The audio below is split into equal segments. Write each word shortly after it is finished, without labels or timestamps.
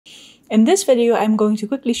In this video, I'm going to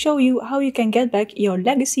quickly show you how you can get back your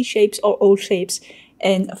legacy shapes or old shapes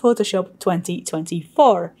in Photoshop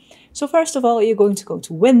 2024. So first of all, you're going to go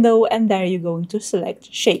to Window and there you're going to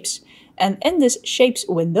select Shapes. And in this Shapes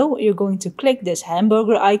window, you're going to click this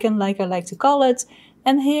hamburger icon like I like to call it.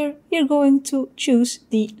 And here you're going to choose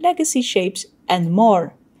the Legacy Shapes and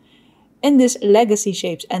More. In this Legacy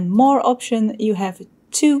Shapes and More option, you have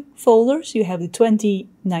two folders. You have the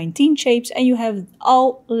 2019 shapes and you have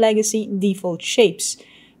all legacy default shapes.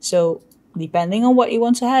 So depending on what you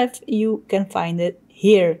want to have, you can find it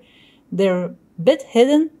here. They're a bit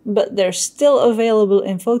hidden, but they're still available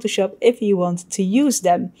in Photoshop if you want to use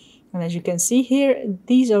them. And as you can see here,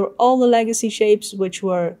 these are all the legacy shapes which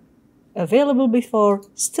were available before,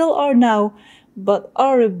 still are now, but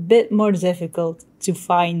are a bit more difficult to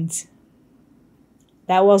find.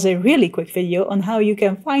 That was a really quick video on how you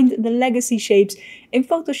can find the legacy shapes in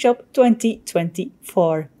Photoshop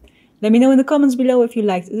 2024. Let me know in the comments below if you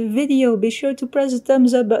liked the video. Be sure to press the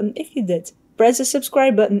thumbs up button if you did. Press the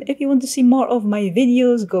subscribe button if you want to see more of my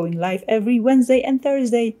videos going live every Wednesday and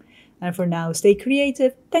Thursday. And for now, stay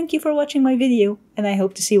creative. Thank you for watching my video and I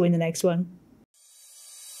hope to see you in the next one.